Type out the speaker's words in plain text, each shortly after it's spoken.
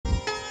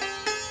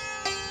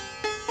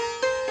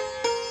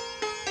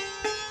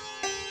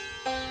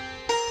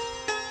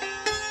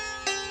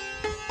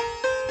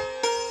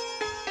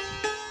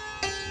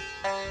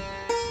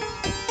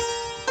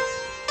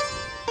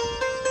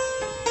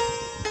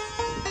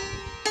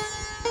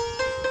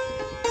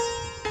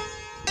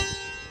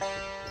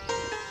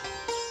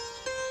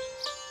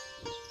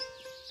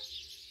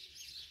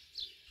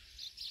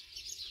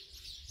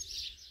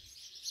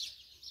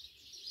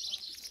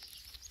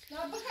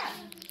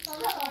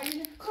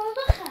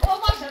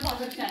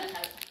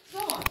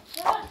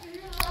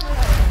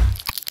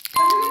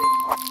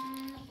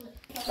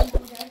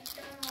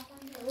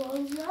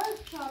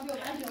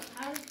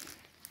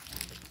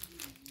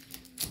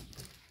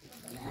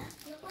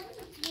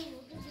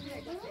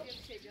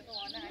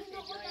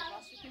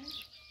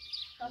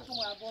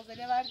Takımı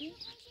bozele verdi.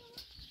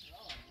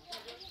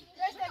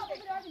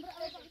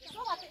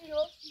 Soğuk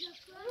yiyor.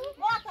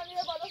 Muhakkak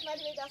yiyor balık ne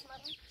diye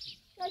dasman.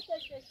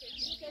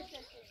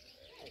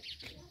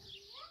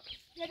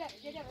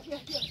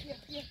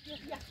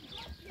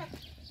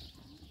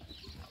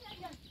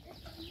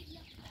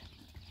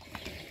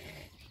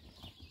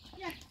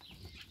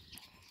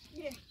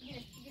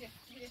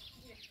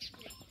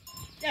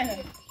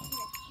 Gel.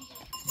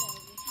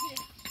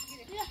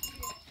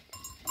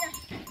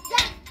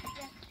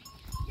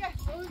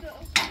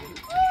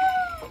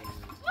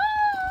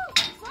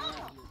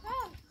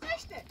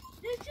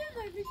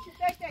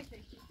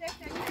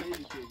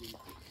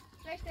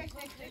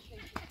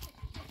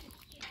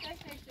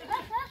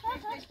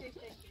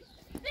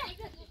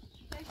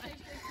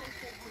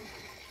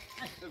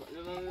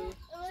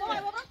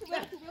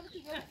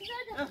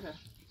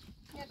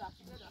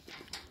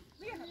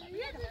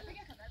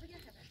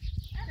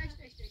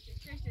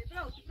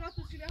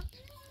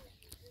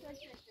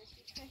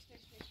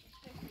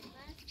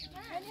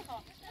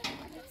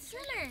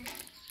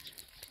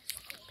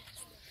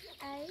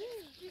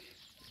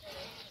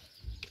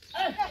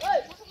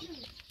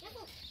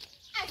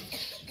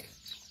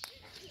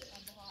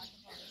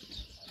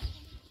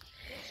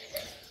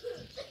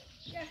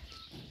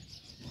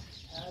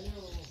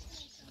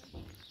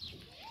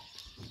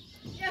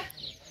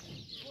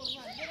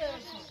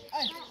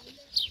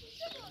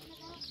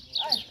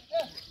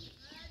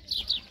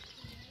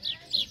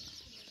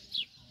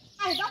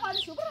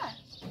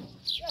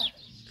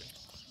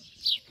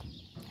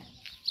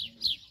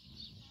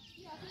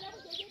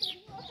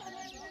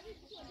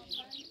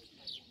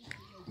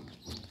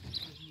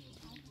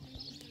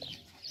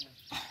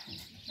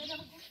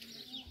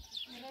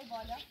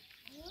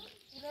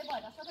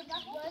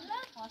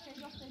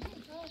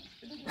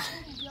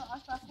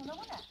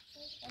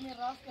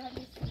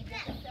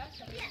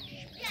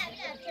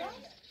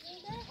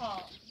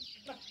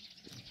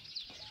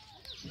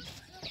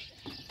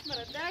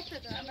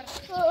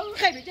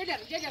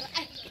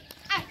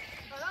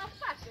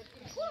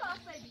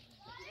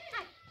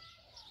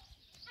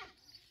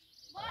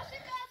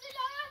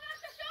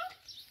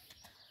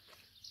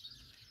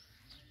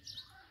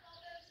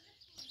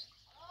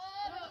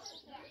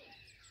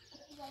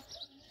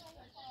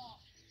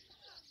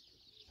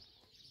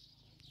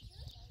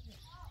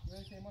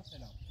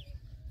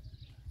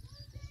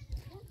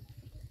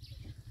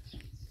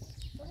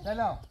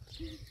 سلام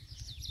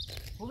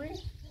خوبی؟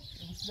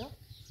 خوبی؟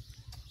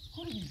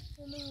 خوبی؟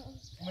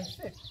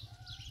 مشتی؟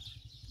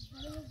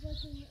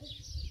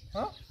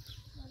 ها؟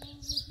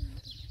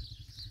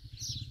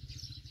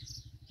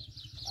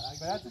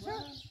 برات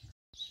چه؟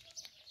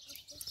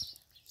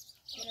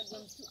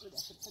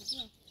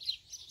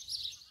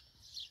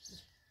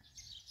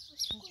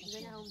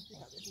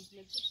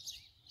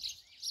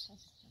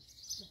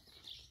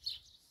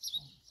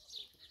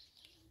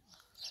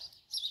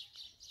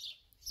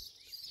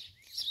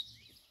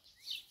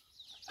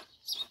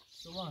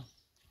 شما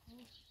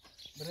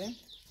بریم؟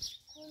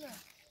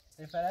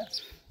 سفره؟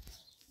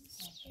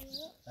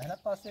 احنا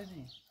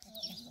قاصدی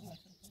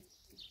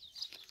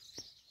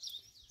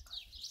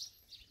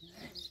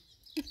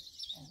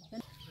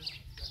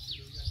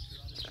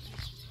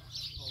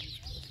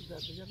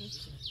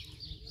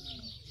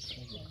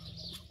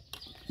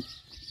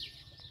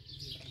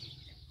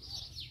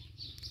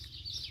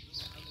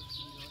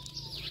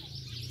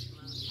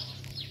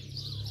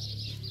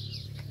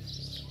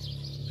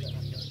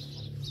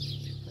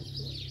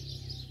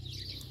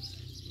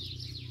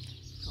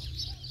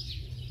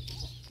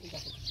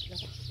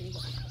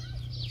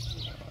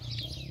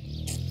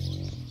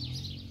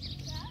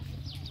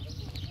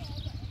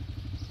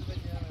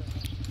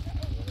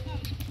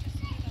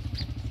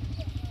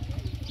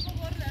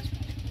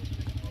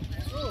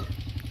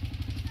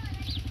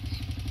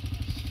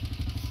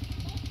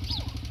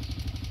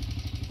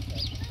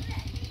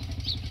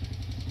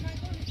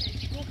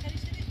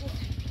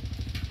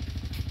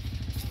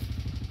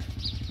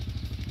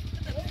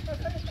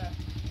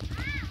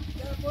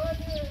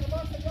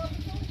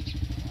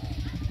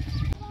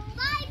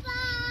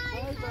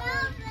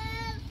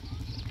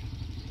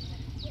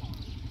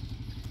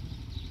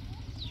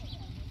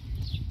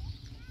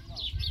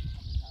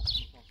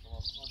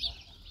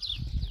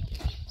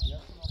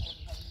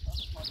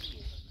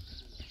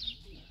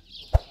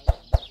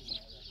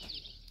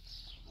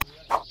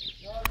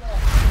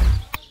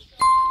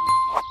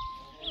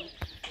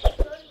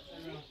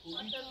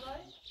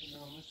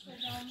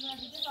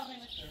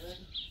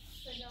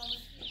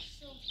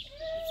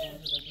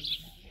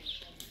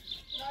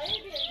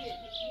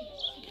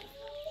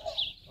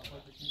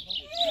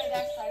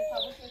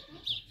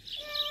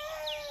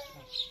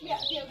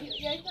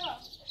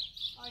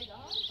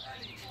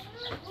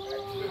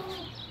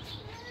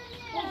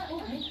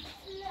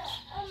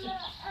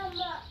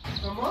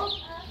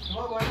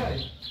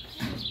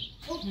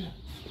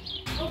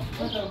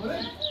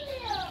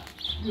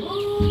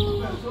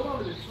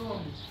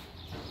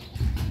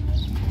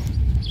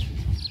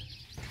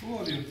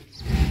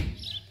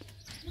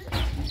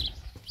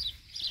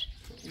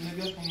Ini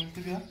biar kamu itu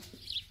biar.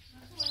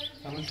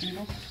 Kamu sini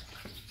dong.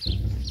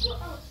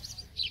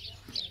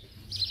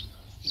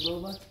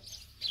 Global.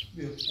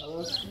 Viu?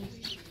 Ela assim.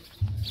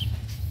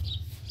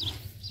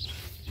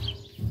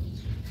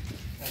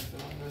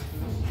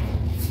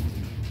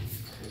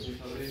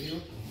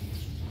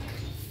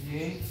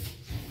 E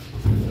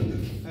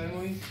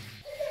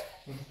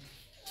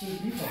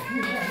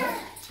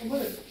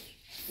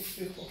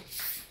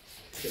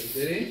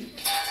Vedere?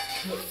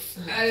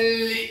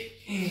 Allì.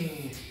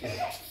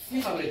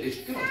 Mi avrete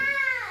scritto.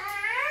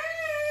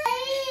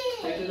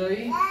 Vedete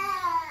lì?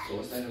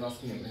 Come stai nella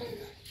schiena?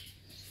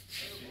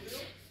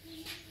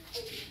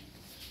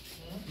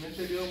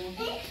 Mettete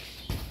ovunque.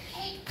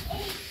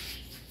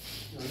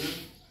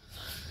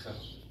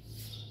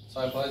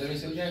 Sai, poi deve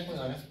essere già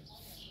qua, ne?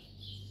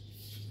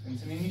 Non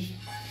si finisce?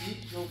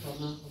 No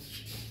problem.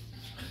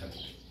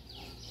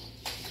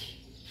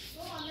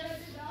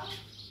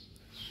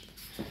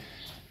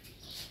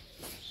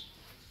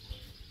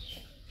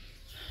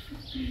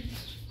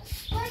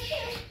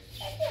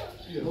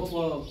 Io vou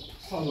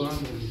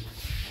falando ali.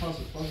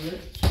 Posso fazer?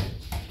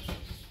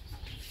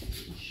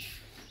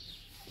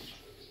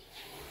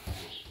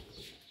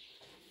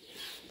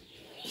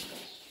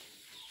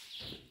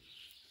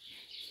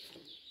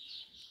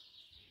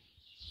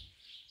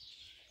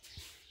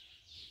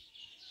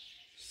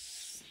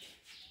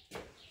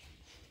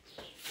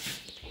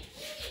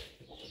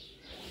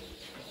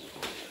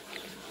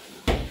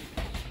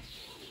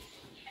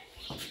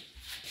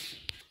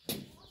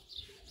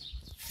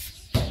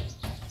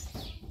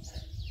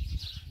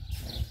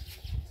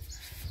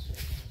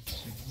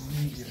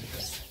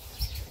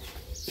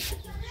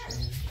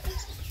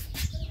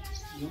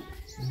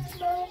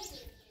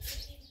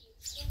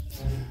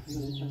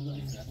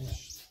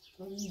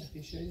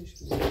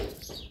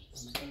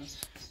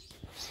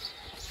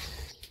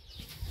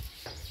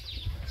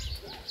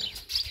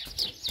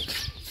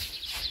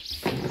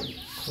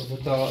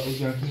 Botar o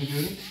jardim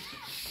dele.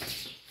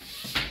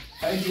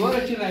 Aí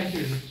agora tirar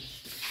aquilo.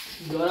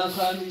 Agora a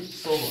carne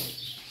sova.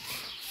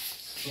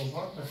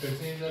 Sofa, a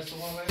pecinha da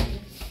sofa vai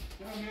aqui.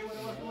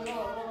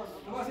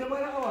 Você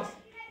vai na roça.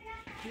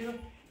 Tira.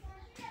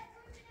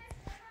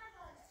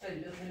 Aí,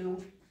 deixa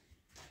eu.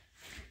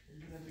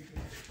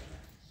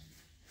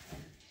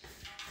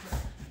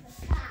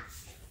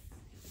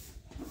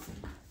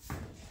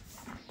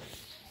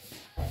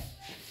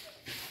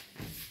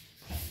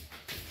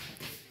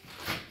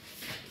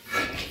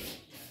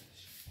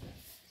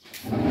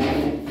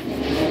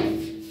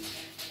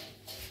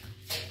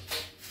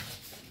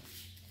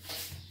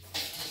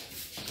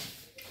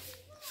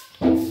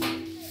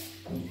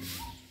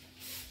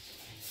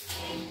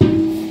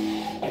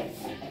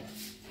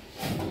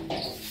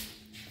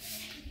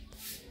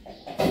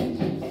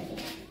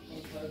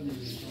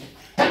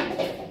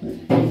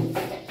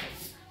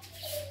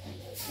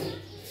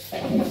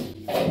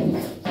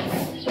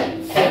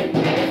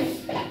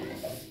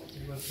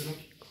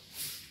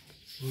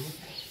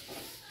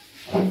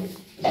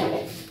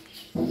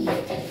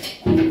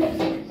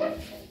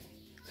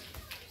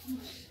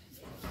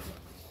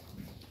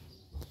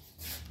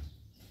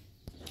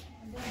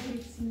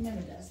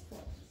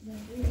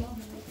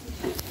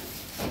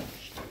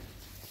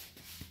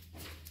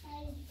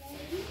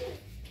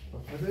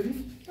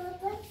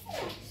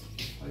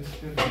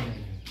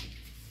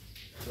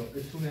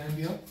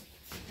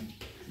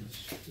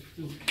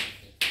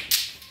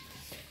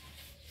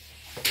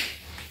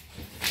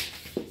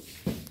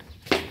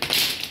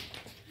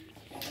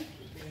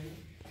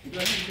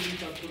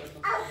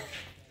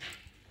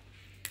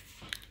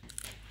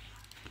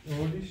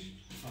 Olhos.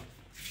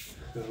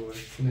 Então,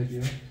 assim na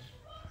direita.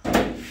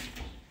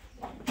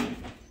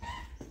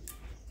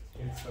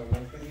 Esse é o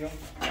material.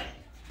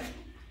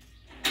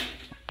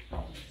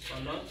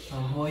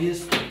 Aha,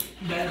 jest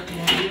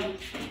berkmaria.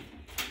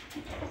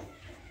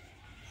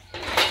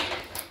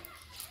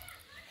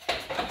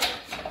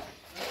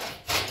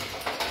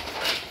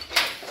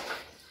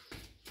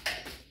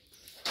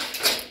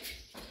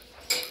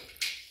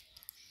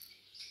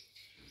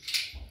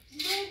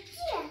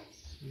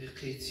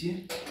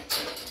 Berketiye.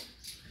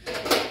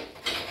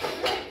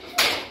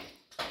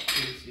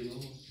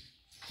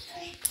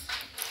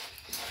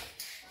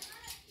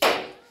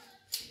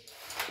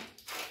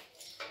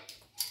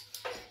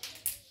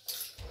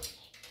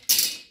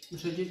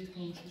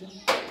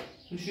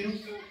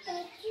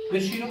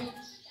 Müşterim.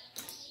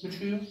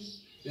 Müşterim.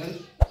 Yarış.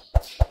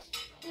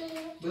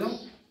 Bravo.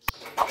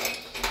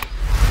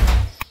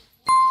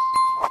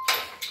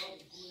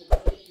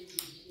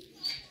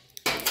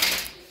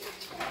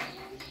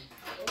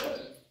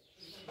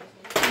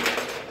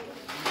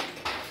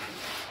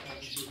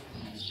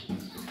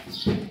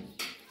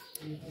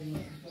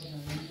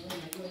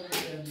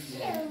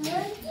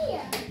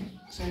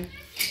 Sim.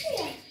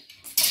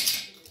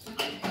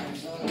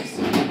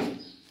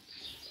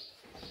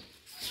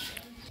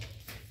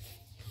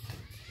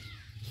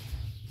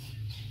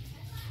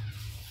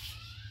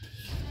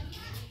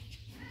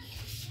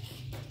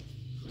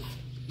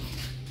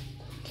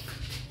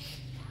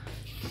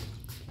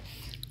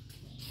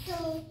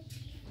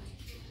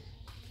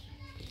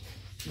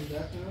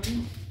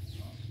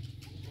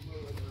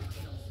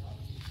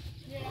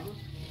 Ouais.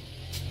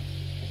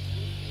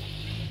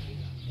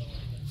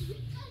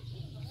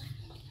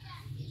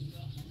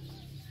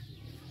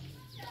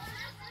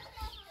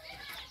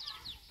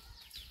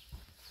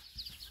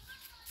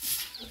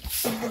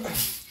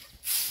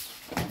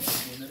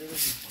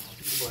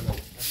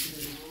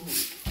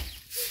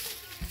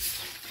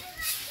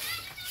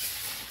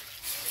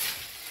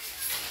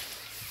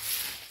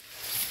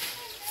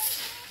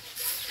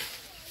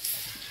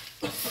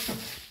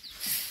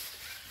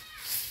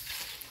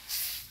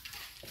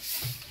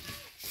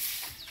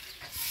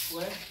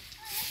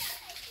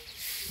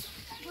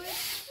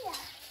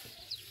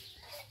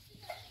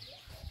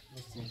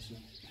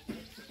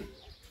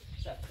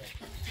 Ça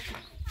fait.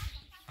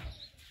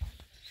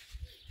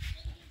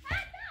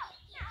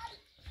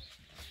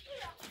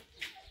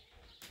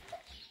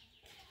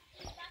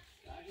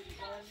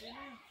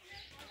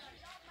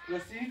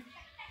 رسید؟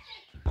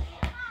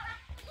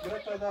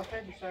 برای تا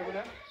داخل بیشتر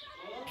برای؟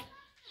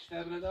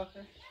 بیشتر برای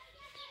داخل؟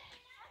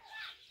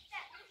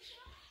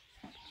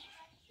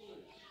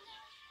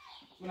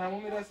 اون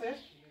همون میرسه؟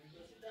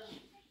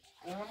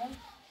 اون همون؟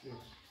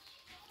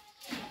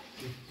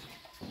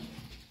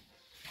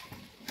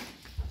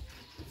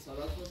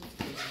 سالات بود؟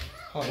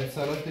 خب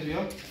سالات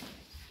بیا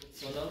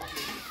سالات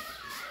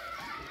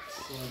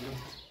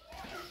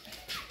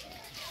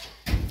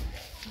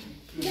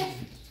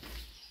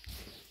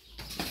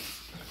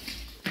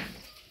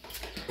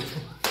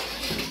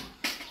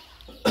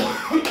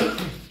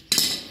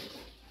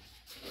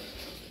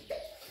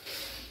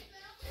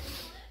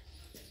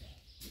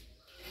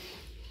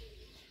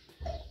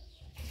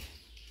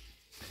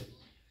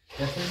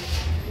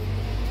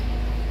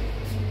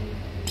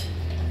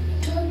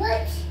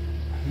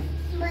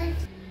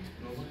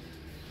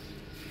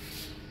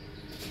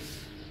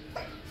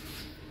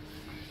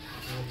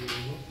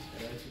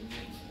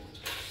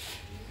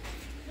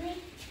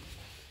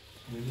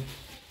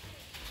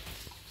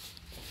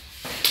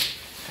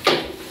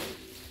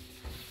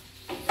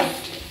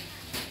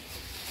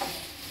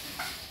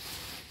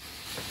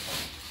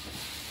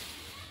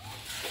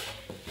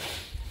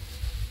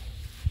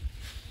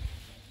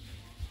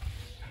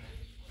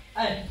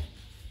Ay.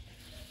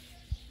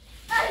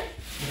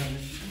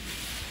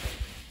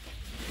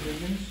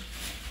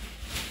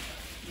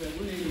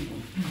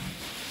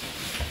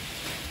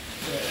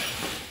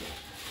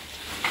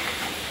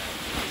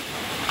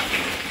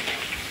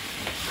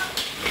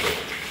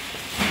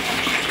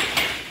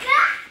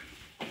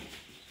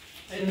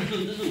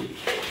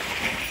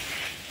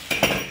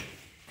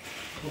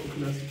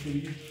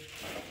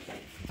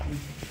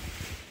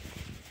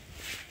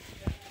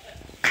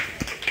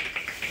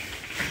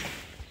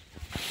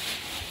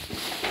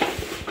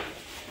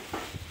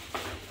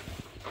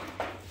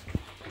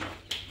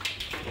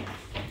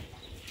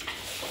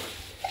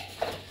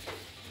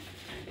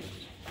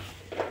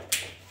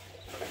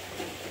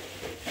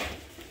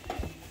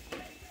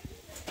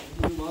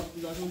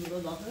 Zaten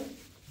burada dahil.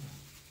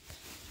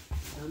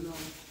 Sen de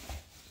al.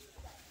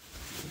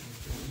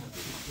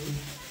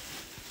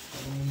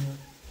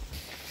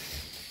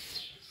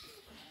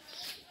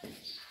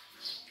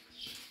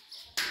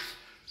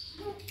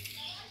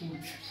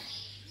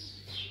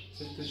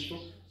 ستش رو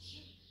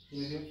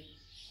میدیم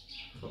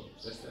خب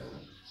دست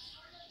ازم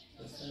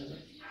دست ازم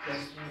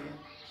دست ازم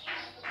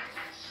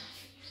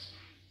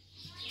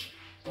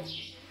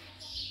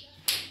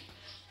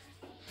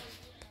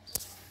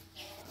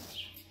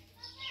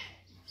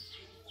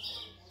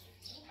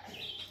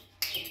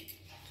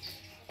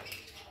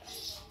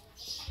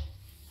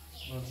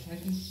باز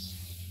نکن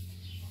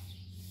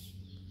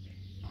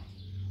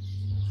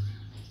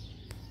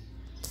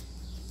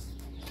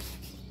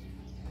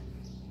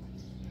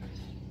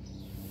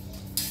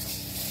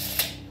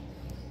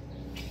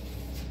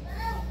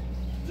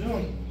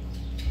جون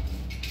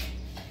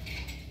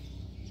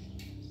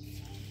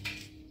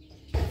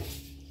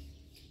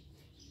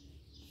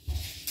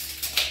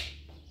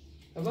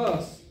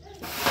عباس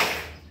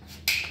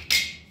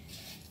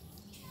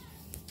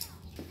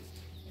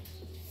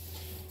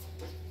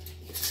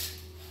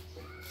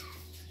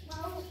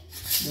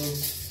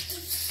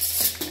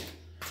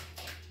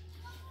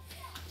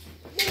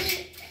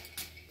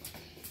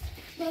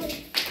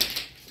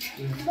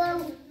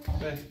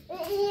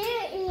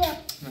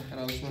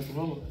هرالش ماكو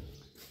بابا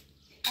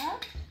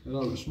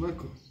هرالش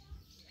ماكو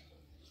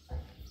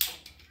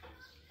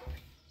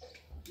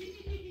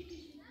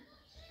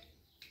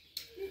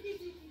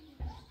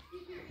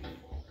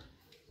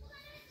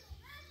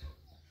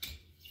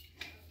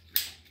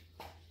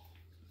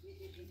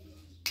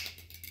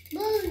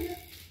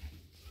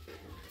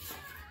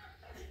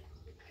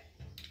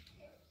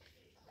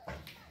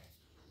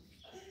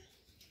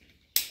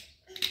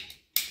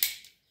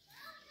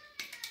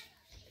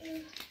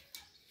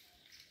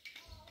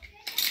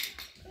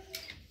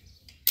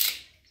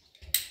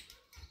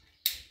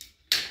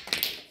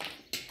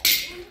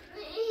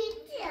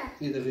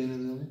إذا بين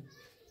ذلك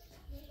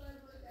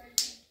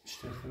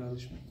اشتغل على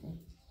شمكو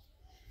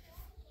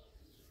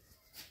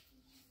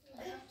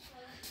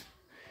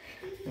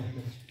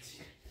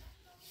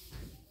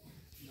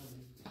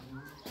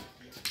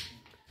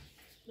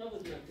Ne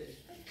bu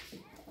diyor?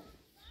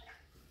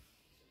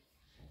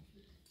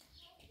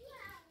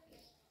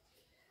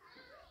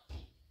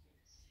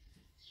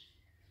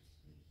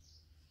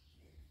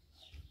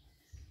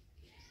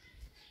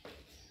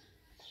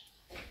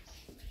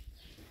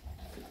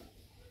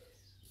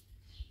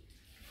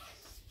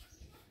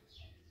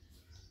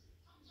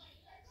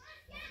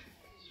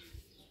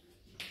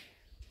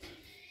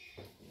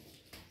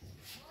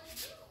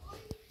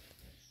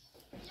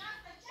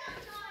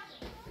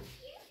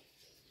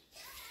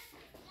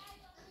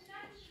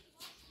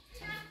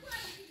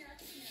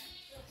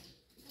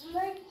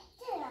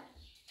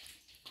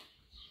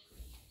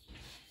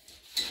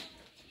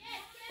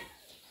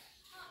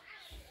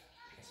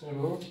 C'est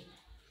bon?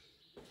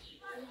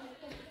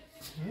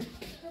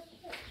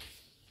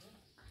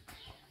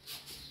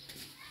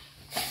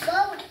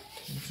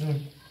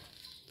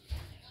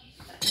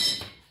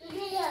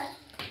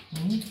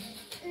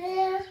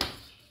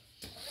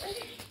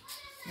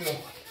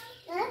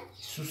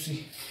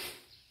 Souci.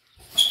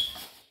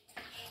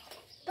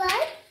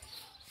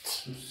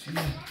 Souci.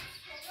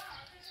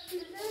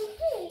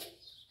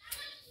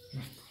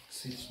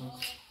 C'est ça.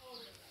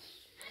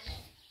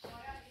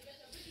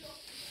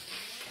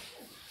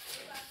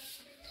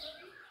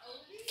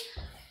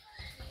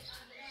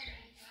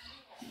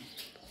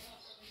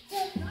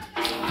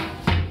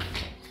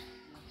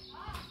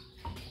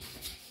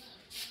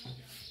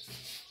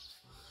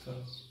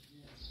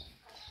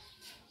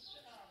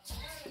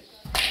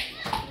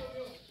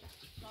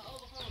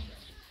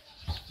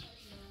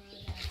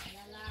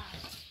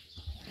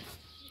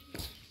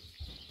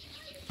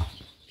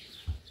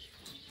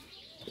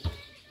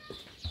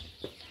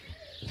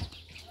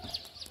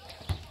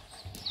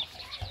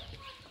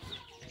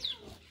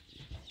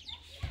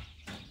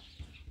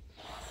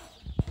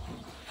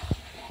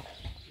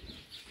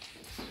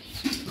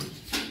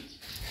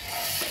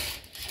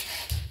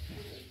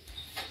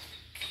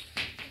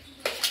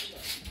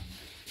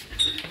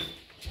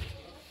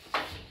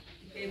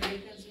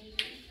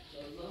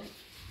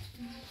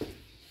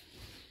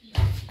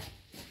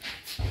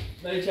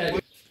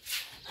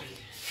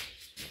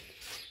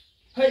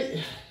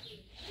 Hey!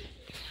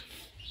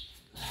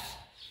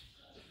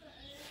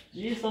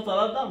 İyi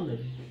satalardan mı?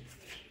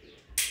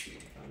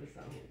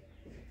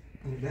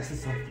 That's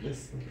soft. That's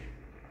soft.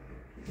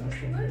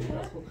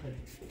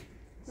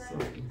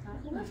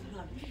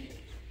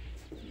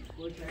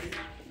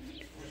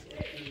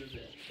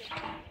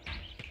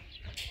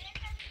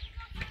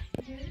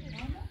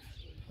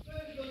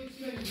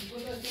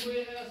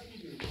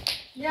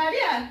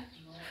 Meryem,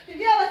 ti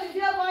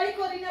via vai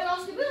correre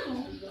rast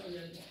bemu.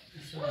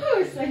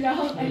 Oh,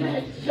 selam.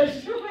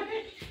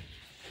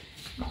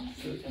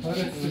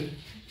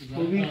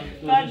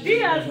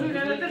 Baddi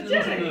azuna natarче.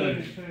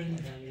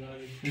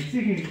 Sì,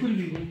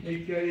 quelli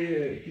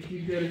che ti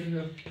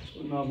interessano.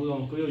 No,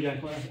 budem, poi io già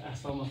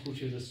sto ma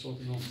fuci da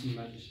sotto non si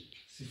immagina.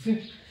 Sì, sì.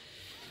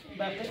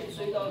 Beh,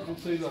 sei da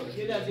tutto io.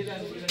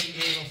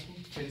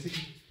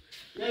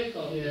 Ne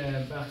kan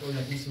je bak och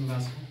jag som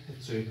vas.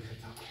 Så är det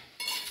fett.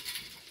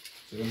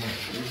 Så det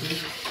måste.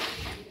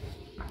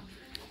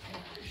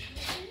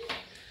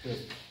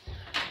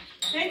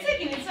 Pensa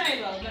che ne sai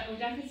lo, ho già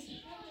capito.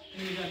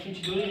 Mi da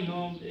kinci dori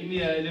no,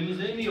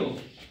 elimizde emiyor.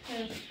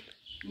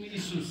 Mi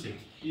isusi.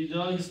 I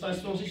da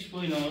istasyon hiç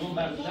foi não, não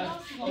vai dar.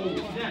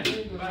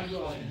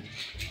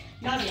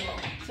 Nadia,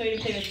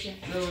 söyleyeyim temizci.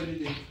 Ne öyle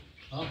değil.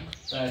 Ha,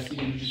 tersi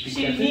gelecek.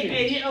 Şimdi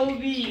beni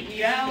OB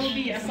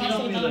esas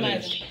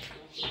oynamadı.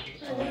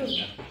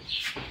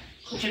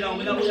 چه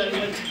نامه دا بودن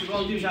میاد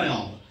راه دیر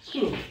شایم.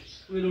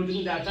 وی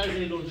لوردین در تر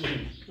زی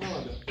لوردین.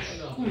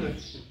 Come?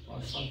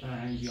 آسان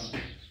فرهنگیان.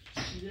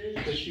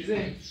 Precise?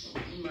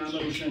 من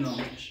روش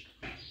نامش.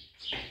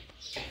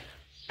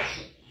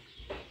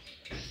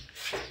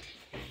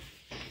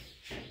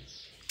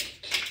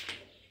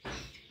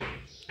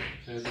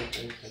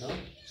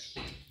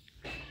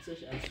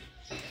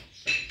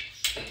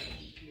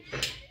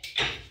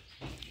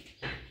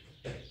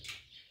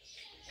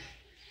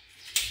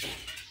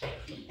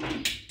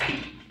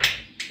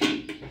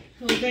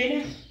 Bene,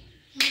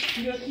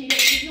 io ti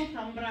non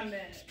cambra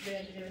me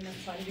non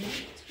fare.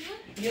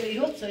 Io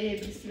rirozzo e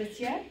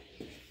dispreziare.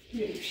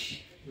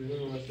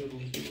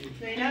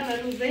 Bene, la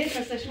ruze,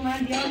 questa şuna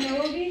diğer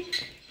obi.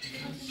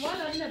 Var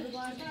anne bu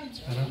bardan.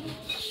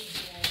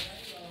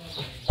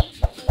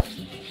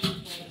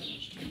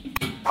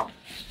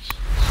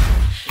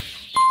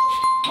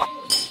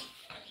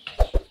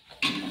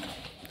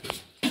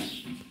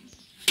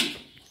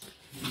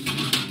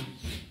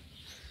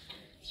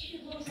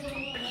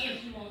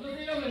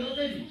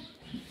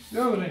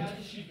 Dobre.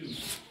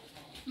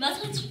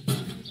 Nasıl?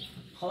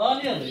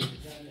 خالی هایی.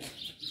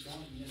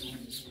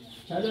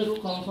 چند رو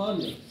کام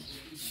خالی.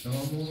 Tamam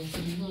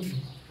olsun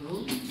bilmiyorum.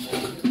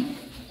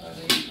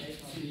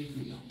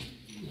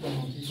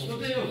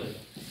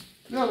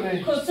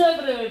 Dobre. کجا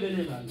بره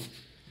ببینیم من.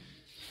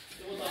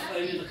 تو تا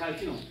خیلی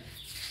دخالتی نم.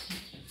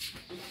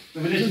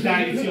 ببینش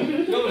دایتیو.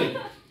 دوباره.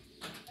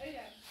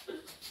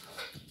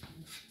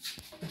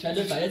 چند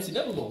باید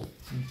سیده بگو.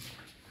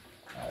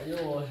 ایو.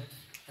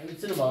 همین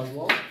چه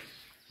باید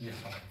Ja.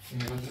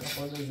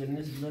 خود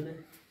زنیس بلده.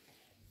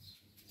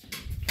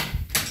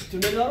 تو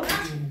ندارم؟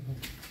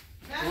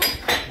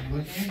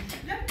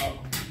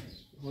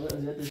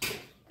 خود زیاده.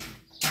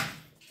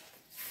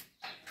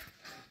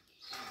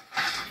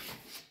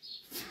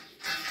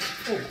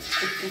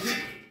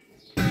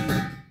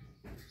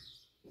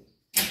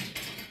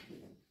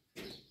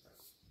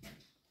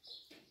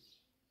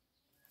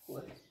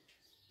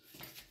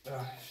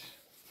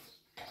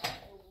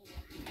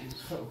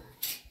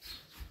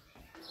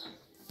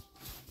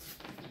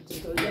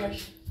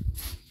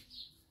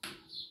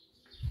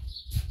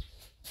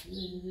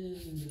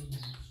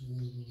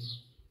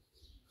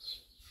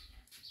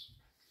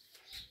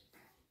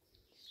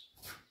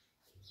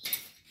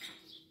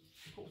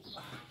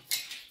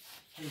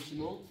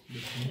 همچنان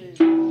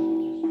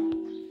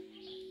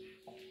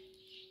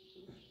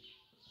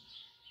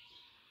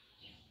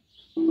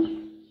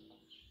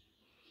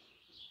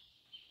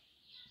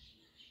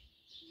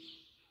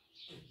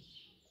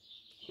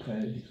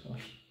خیلی خواه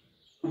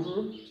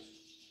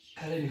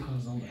خیلی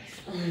خوازم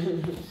بست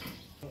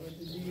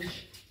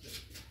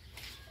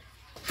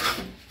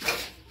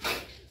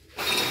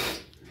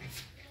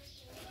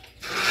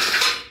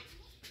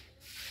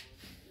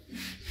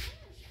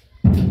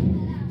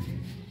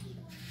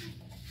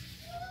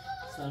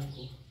صرف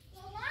کن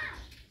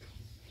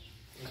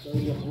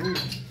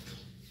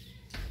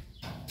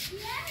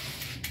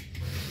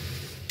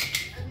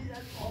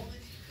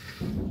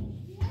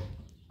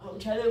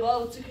کله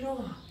باو تکنو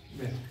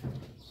به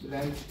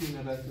بلند چکی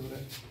نبرد دوره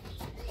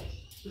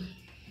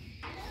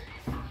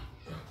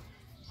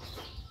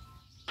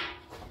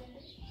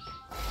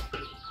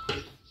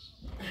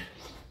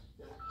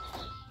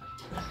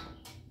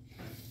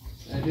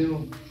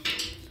ادیو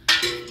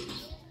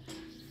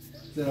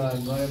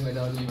زرانگاه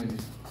مدال اومدی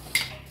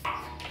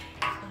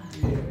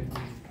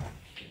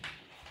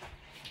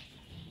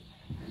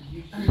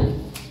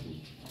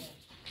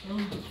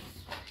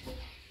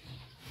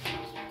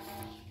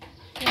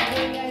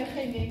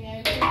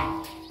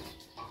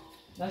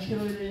Başka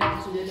böyle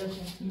şeyler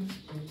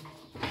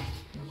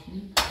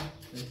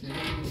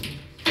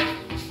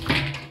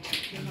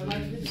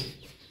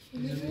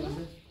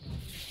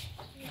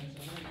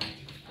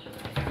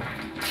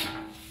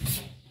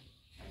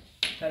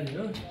خیلی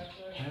رو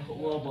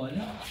او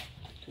بالا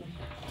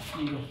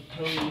دیگه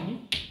هایی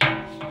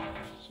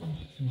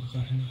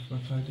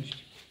مخواهی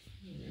داشتی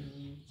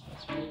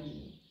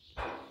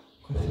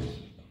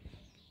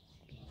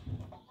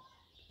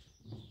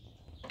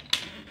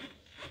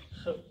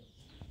خب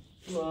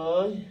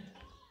وای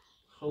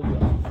خوبه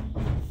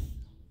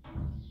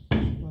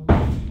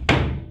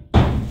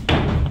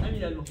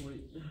همین الان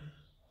خوبه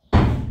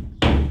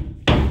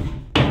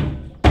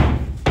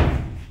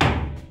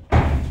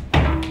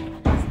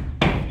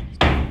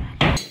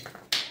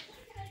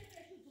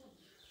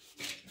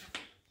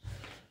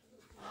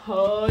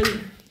های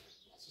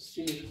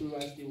سوسیمش کور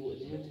بستی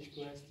بود ایمتش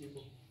کور بستی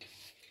بود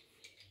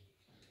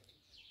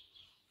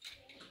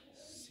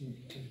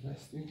سیمتش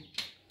بستی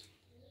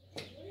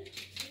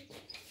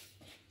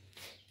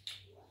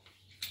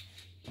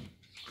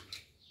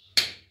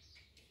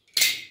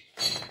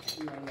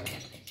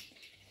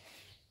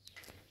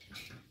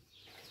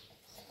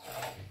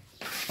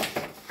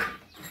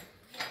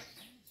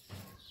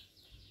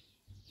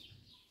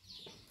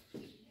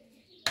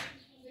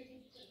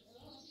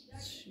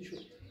چی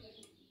شد؟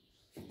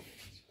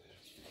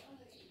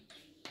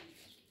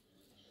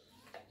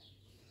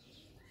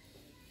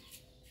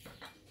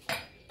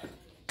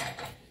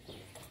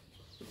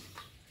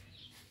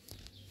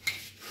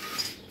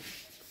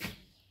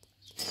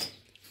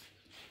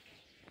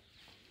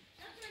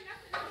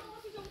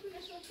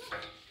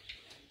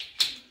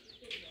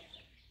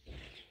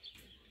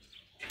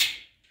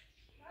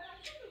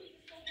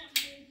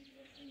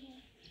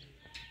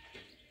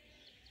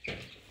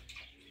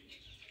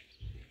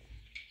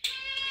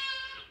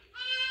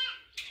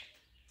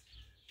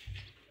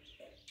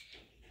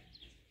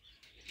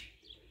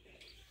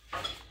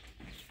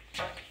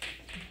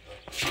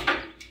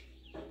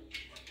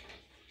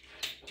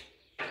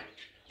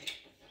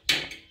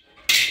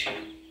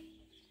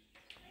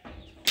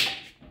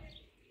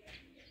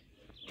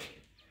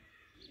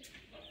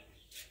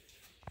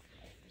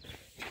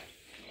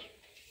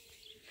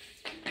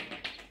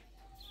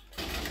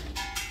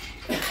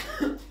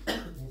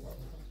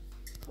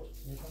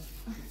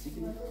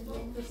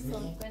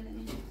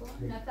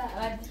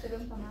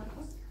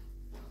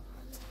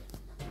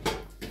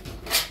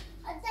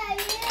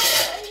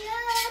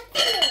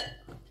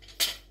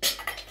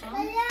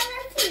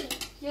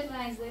 یه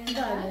رنگ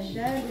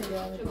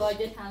زنده که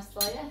باید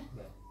همسایه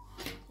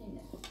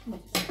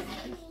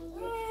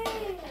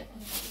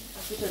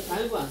چه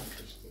تنگ بند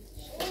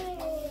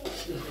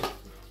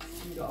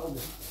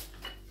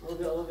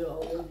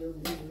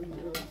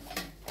آبی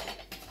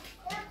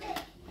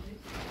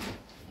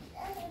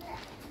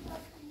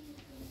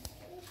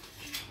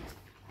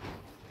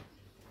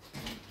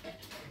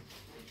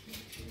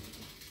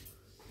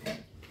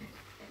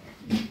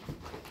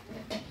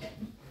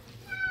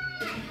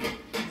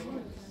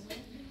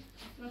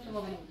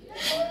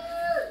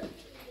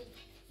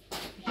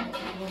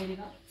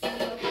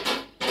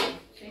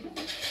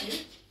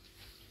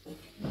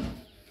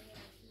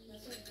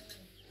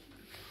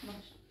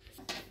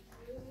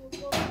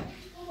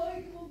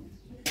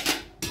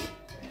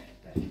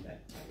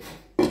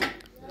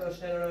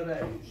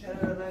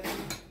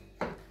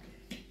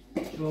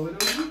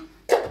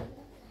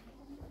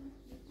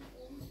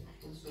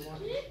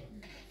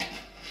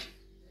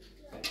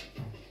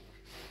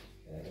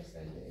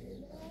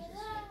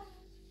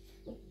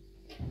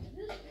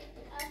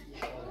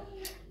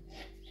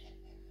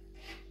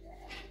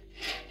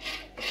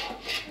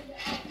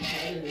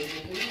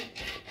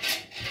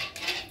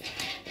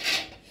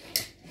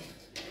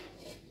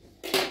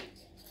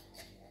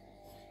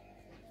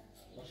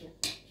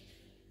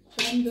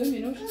Sen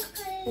dönmeyin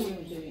hoş. اونو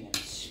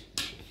ببینمش.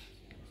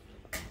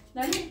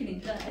 در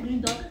نکنید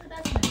این داغ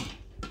خداست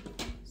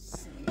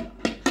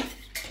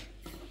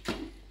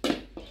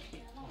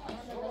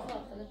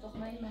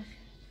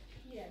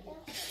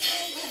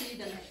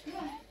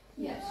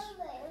نه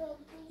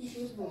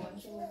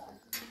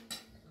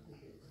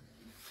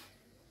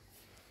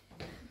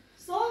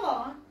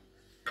سامان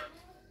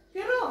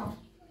گرام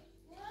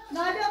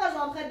نه بیا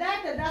غذا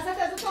خدمت دست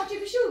از پاچه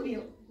بشو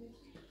بیو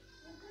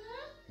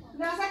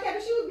دست که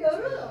بشو بیو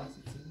رو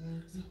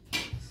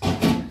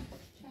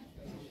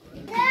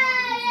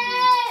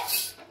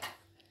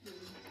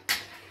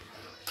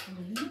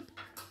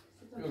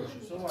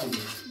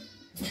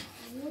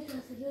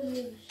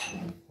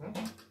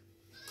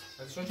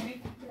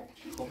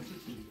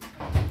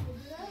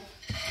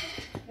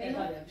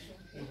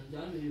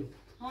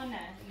ها نه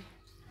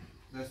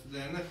دست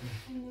در نکن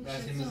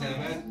دست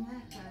مزمت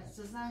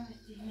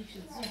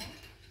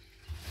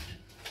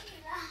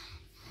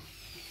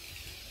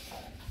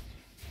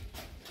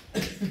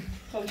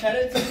خب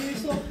چرا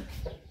تیمیسو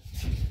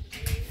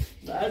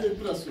بعد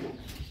برسو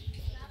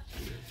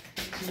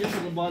چیزی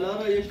شده بالا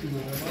را یک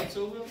دوباره بعد چه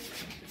بود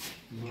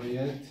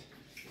باید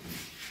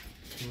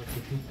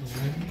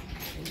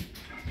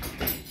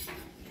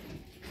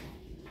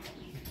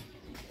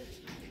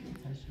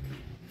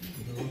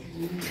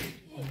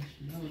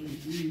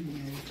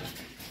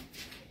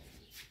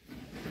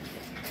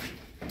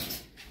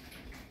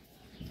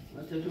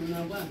تلفون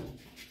نبود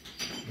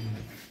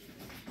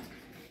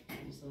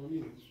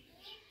مستوی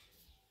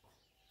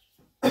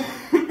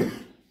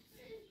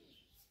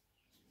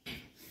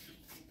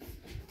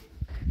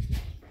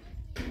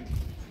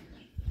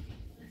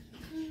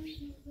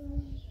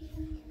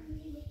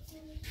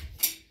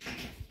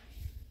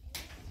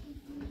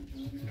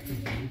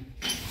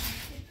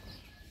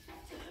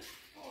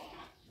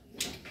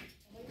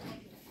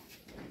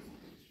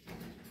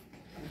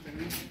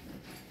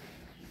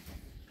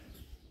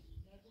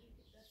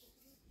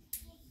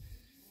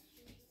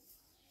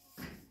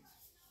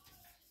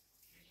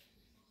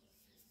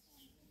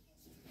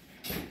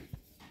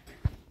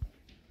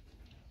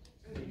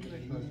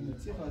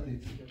چی خواهدی؟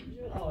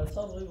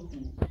 صبر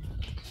بکن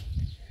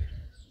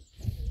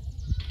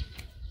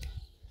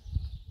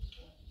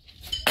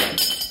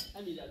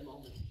همین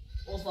المامو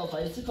اصلا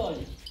فایده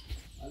کاری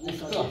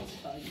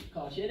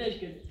کاشی نش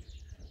کرد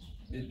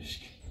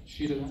بشک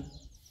شیر من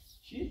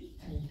چی؟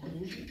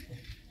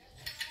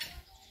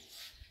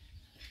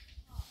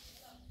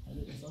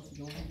 هذا اساس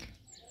جوه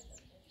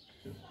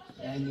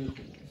يعني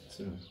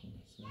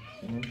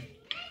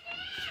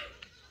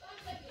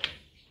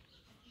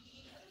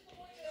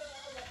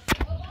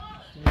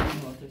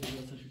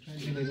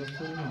چی نگاه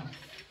کنم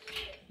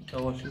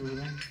تواشی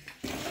بودم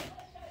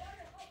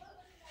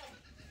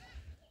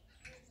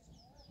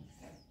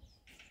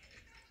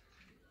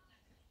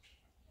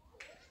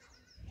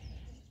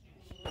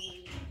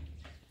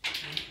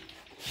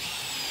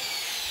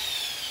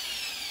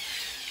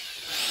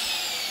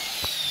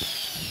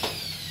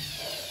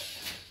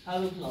هذا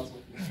لازم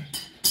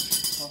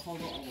خافون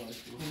رو آواز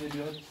اینه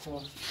بیاد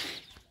تا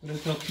بره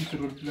تا پیت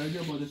رول پلاگ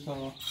یا باده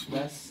تا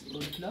بس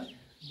رول پلاگ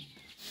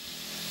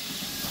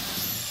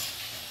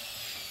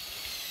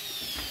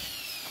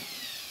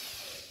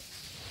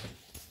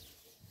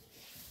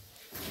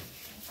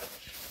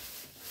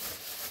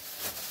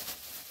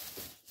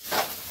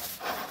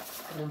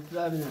رول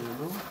پلاگ نه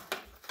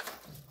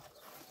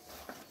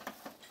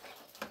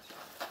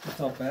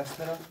تا بس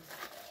برم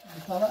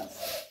تا بس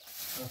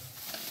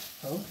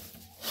خب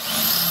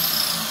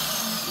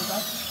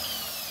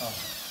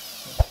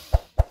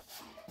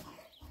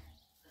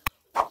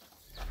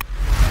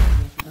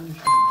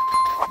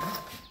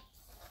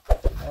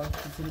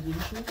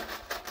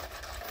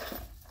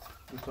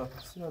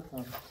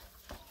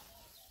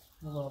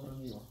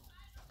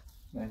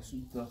نه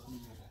سود داخلی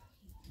بره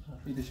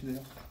ایده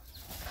شده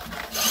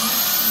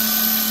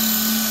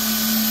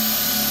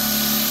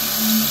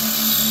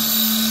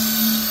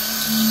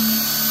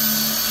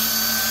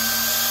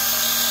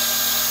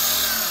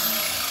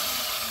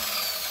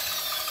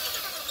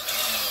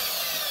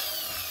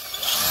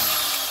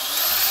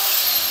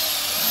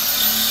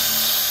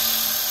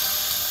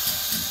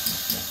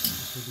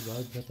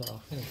بعد تا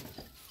آخر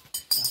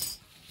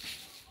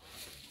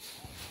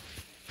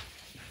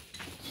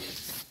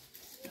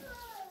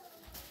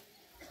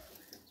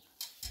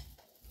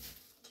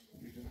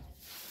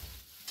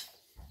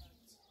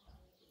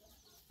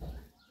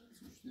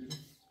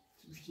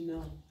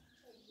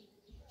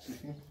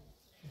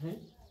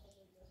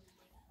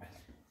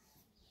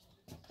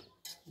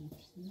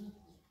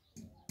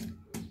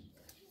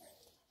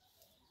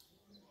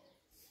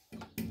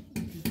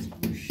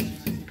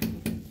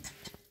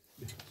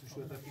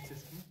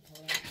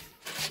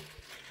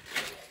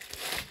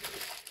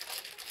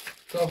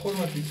خود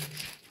مفید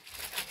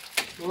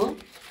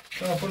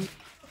خود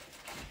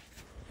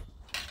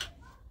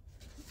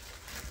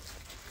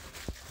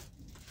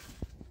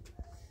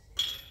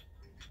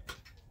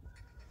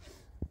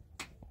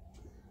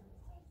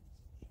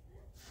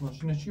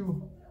ماشین چی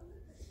بود؟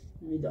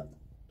 میداد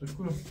داشت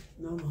کنم؟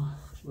 نه ما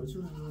شما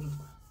چون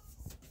ندارم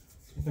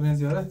میکنه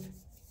زیارت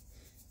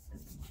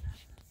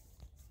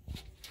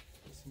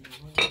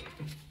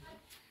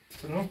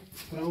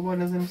برو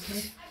بالا زنم سر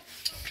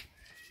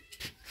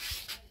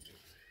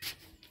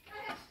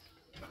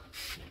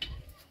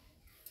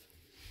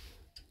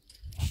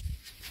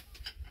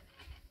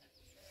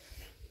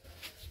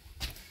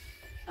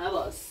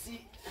عباسی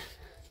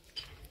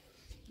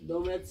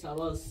دومت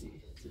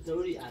سواسی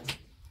چطوری هست؟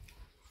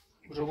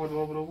 برو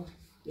بالا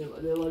یه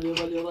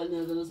بال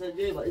نزدن سر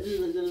یه بال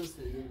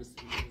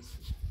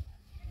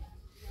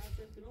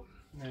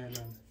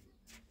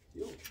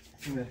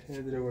نه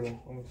ادره بالا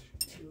آمدش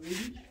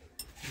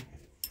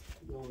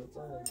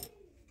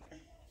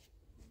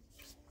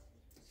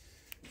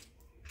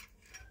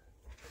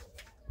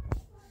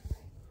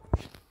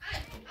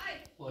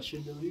باشه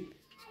دوری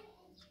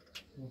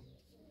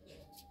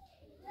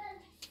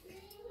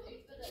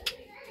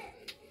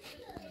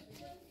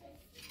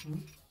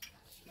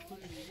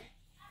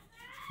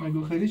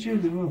مگه خیلی چه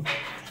دیدی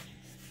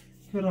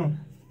برام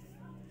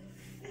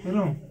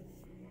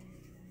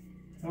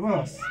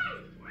عباس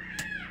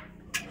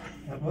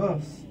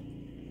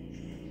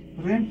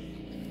بریم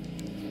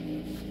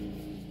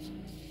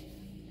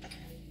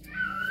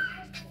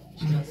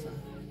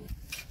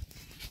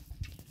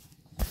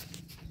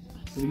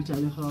سری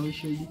تعلیق خواهی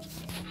شدی؟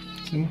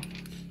 چه؟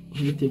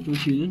 اون تکون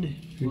چیده نه؟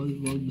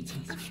 باز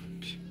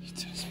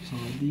بچسب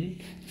سادیه؟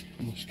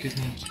 مشکل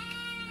نیست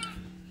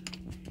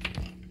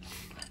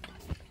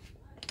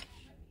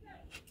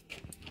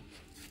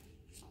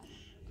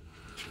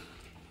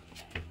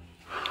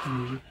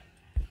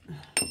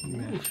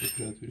نه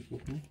افراتوری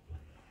خوب نه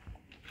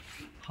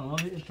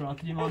خواهی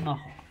افراتوری ما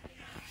نخواه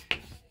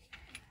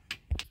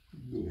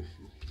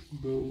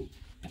بو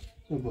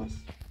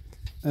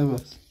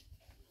عباس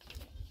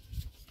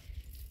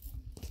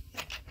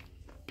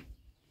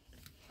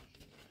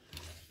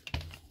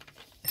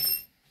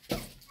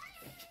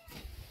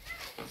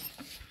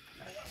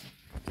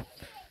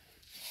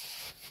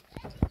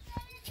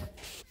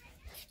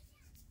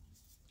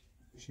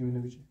چی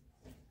می‌بینی بیچه؟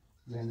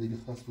 زندگی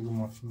خاص بگو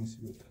ماشین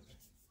نیستی بود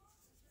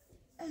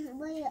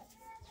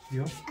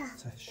یا؟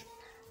 چشم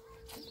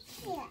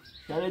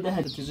یعنی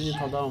ده تیزی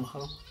تا دارم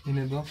خرم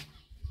اینه با؟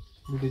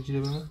 بوده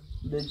جیره بمه؟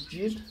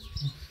 بجیر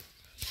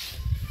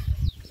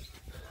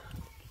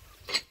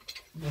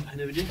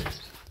احنا بدي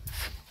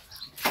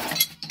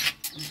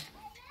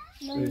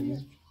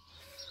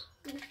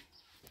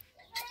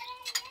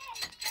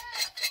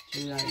شو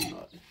يعني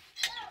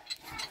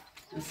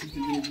بس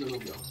تجي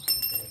تجرب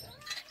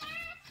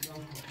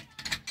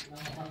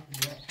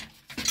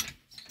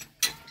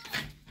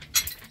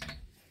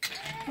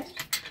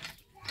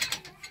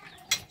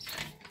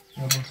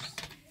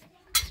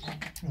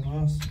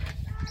عباس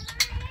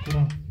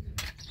برو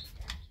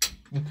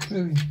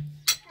بكوي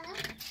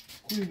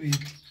كوي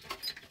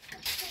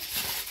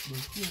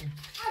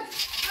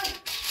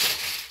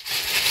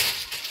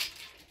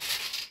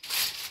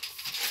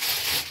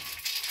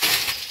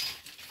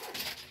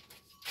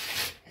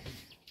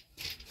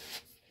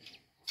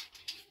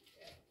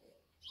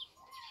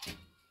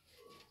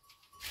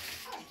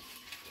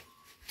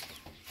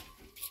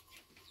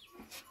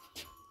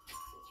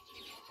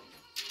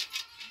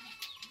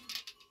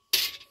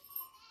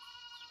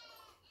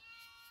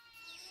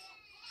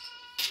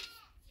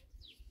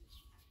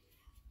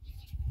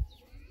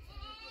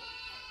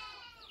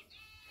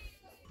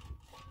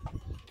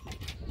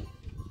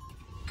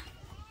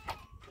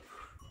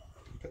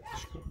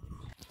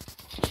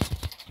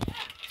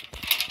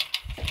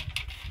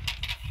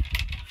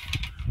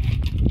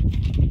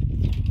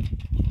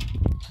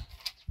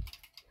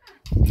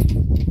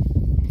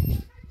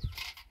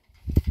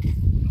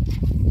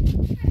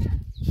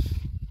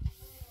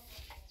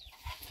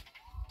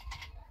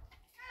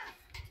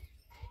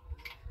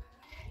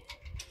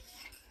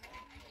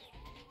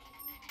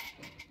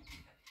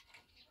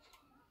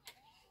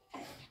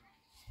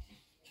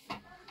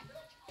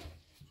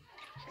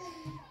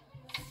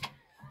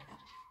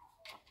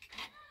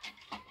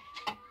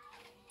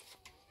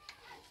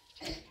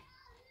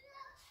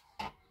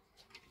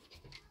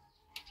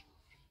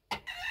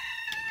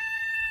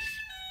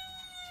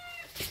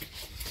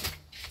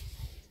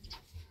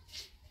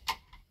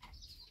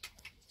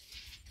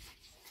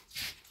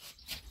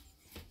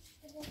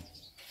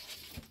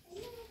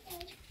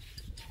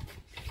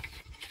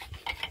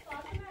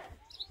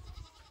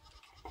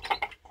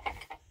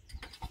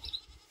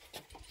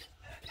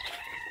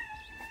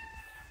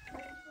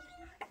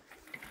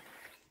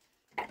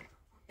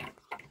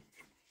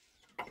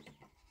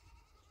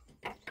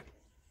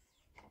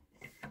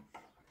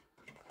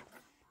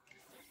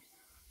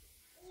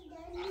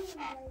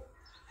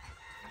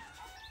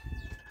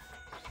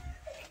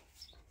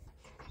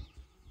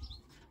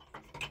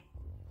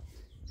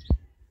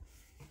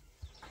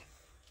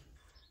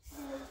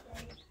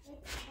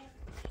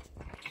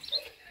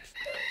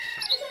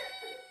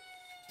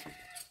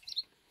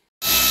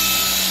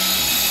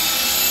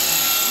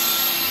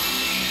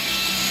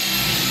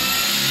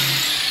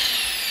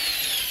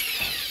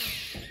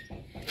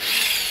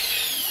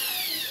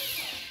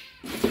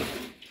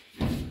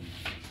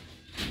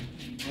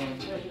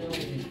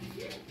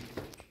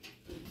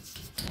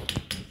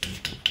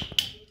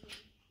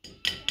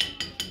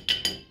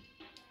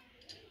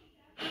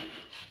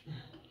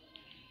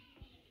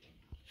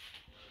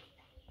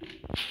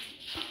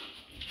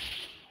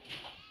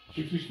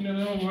توش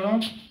ندارم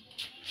برام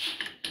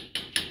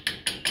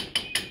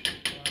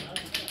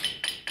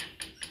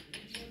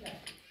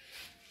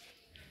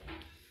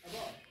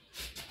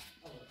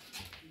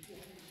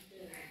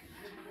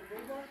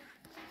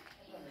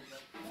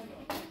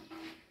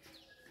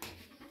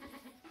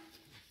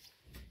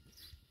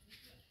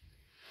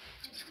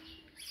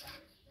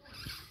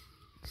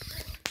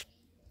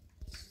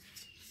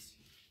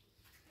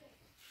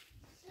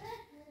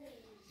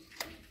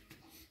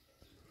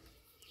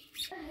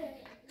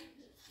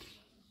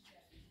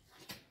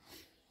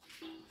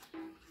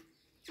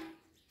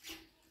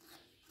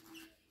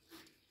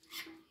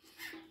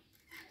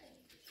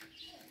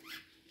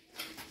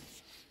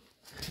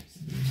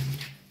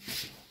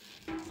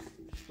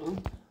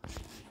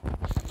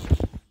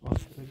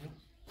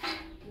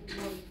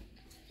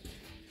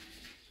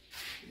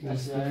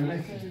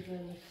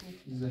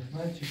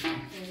زحمت چی؟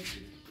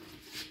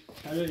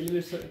 حالا این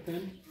برسه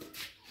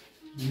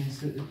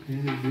Neyse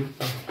öpmeye de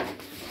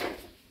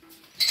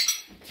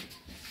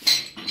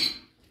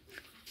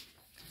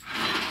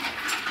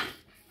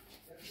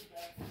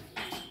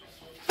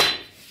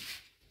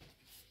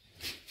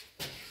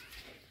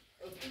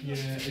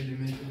yine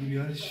elime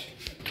uyarış.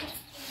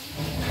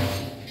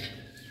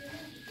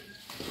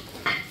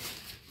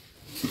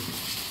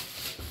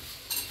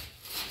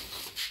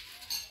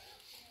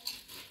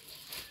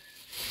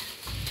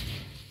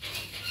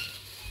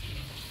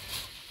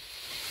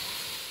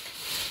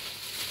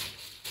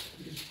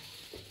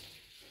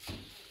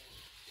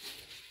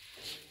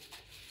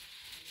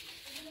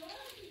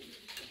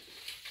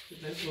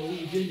 That's what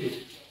we did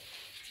it.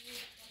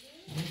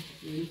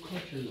 You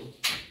cut it off.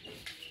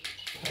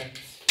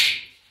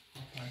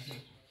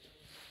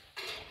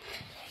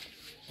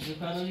 You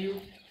cut on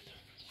you?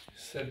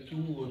 Ser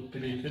tu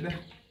peleite, né?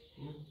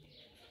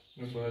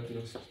 Não pode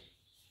trouxe.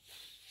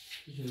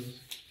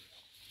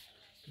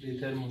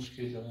 Peleite é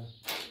mosquito, né?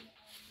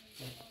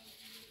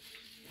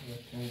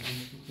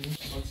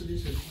 What's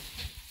this?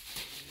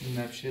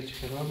 نبشه چه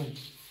خرابه؟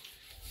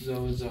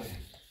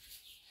 زاوزای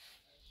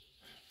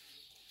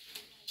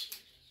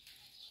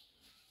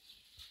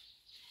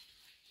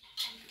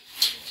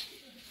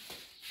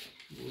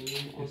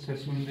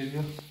تصمیم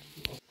دیگه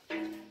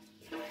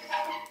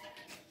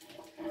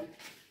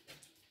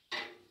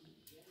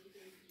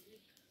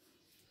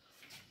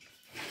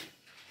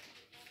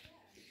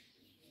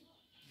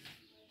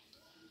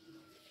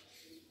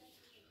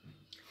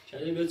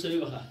چلی بیاد چلی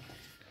بخواه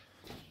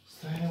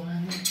سایه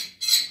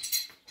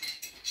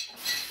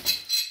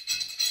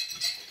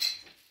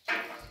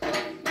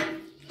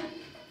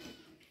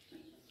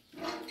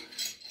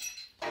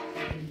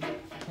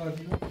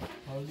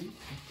Hadi.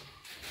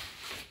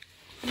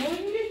 Ne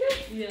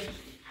oynuyordu? Yok.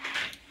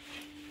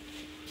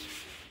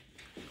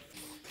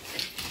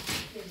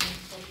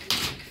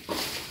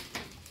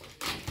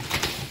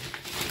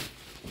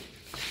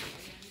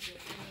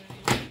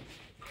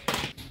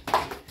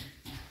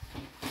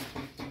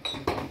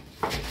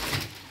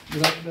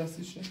 Bırak biraz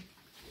işe.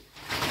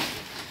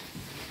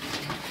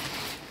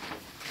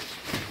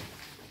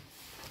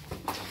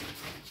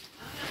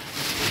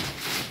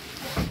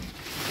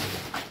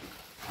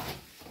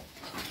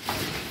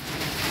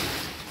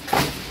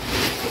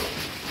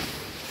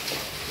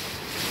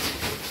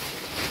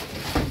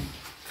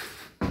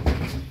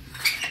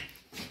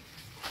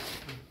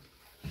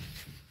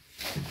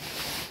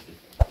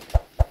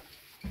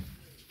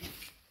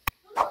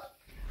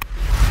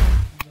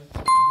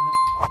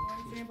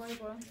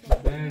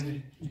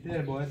 بله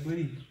ایده باید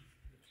بری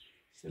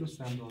سه رو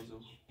سندازو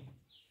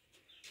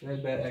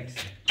باید برعکس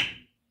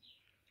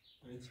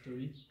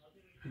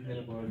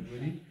ایده باید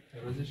بری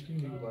روزش که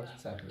میگه باید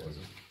سخت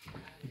بازو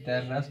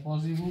در رس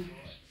بازی بود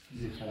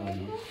زیر خرابی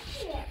بود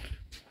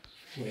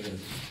باید از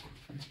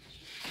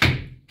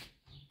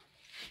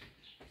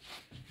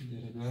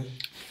ایده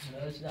داشت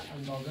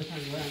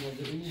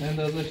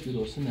اندازش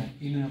درسته نه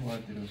این هم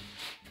باید درست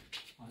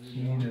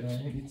این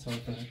درانه این سال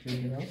تحت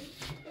درست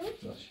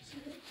داشت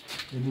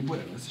یه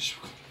باید ازش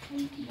بکن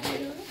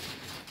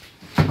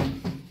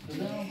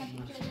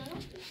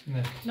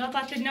نه Något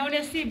att det når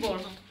det ser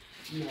bort.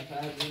 نه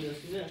فرق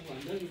نسیده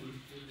خونده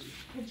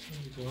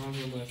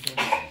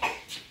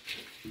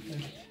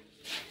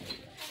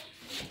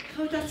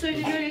خب att så är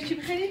det då چی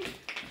بخری؟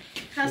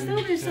 خسته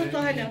و برسه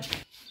تا حالا.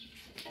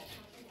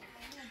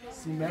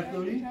 سیمرغ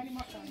داری؟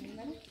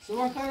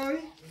 صبح کاری؟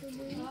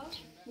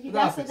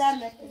 دست در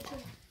نکن.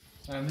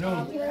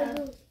 ممنون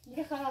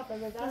دیگه خرابه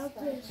به دست.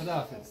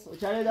 خداحافظ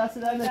چلی دست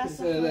در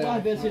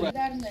نکن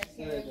در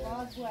نکن.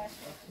 باز باش.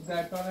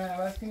 زرکانه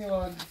عوض کنی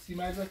و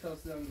سیمرغ رو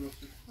تاسیدم درست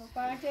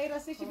پرنچه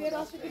راستی چی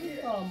راست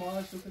بگیری؟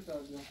 ما شو که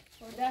تازه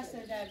دست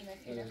در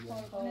نکن.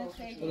 قربونت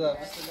خیلی.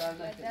 خداحافظ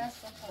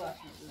دست خراب.